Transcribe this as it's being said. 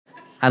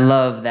I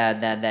love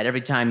that every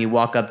time you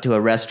walk up to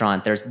a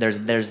restaurant, there's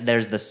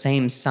the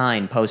same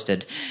sign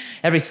posted.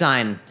 Every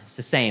sign is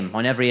the same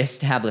on every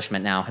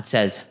establishment now. It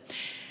says,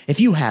 if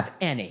you have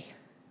any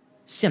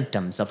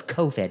symptoms of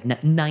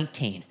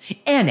COVID-19,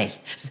 any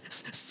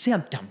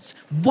symptoms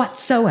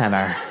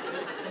whatsoever,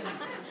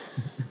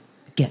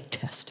 get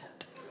tested.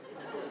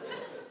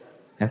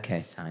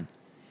 Okay, sign.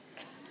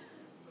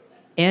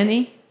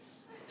 Any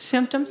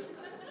symptoms?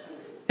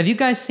 Have you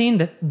guys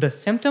seen the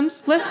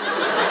symptoms list?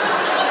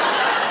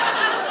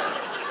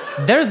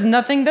 There's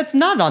nothing that's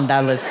not on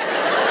that list.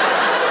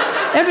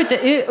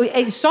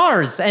 Everything,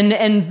 SARS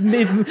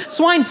and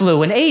swine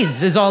flu and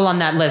AIDS is all on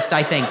that list,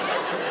 I think.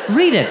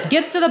 Read it.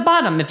 Get to the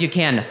bottom if you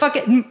can. Fuck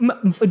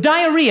it.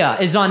 Diarrhea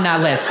is on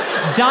that list.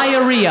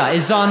 Diarrhea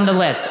is on the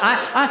list.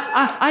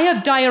 I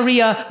have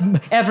diarrhea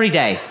every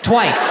day,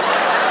 twice,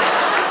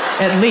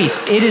 at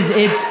least.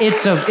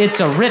 It's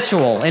a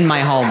ritual in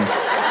my home.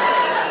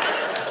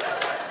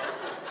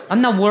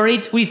 I'm not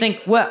worried. What do you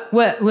think?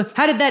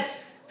 How did that?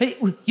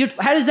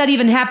 How does that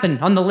even happen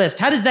on the list?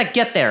 How does that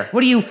get there?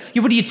 What are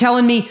you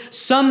telling me?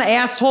 Some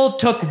asshole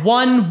took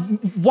one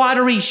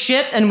watery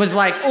shit and was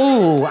like,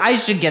 ooh, I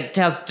should get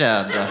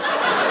tested.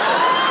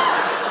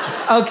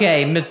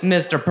 Okay,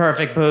 Mr.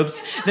 Perfect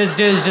Poops. This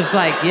dude's just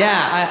like,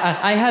 yeah,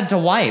 I had to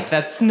wipe.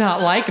 That's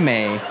not like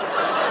me.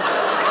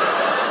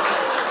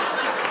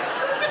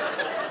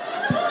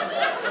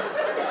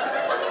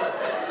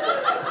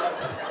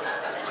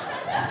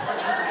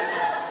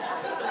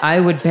 I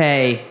would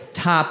pay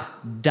top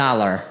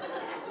dollar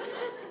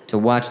to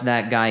watch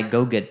that guy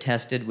go get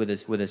tested with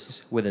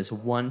his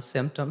one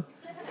symptom.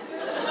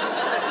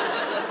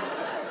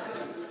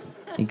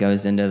 He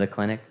goes into the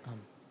clinic.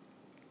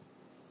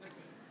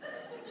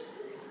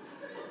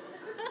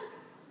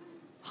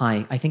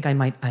 Hi, I think I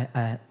might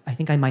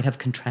have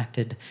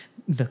contracted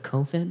the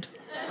COVID.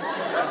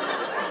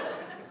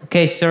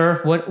 Okay,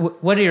 sir,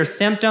 what are your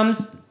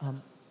symptoms?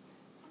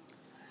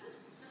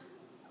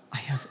 I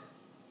have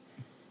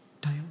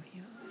diarrhea.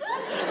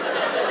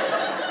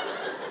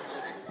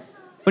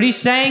 What are you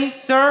saying,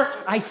 sir?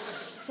 I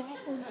said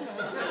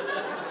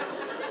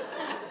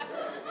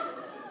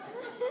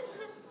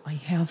I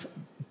have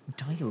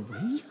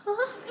diarrhea?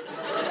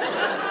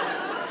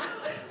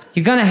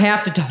 You're gonna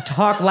have to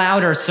talk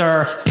louder,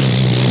 sir.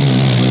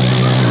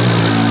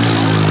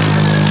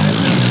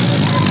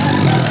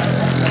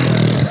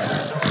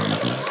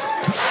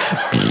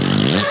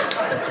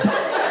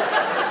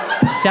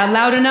 Is that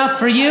loud enough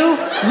for you,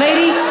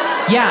 lady?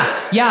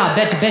 Yeah,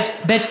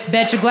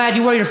 bet you're glad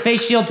you wore your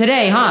face shield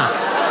today, huh?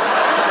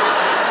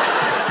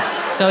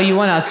 So you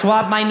wanna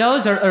swab my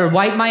nose or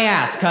wipe my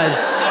ass?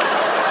 Cause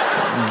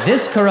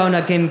this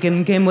corona came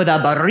with a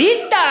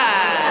burrito.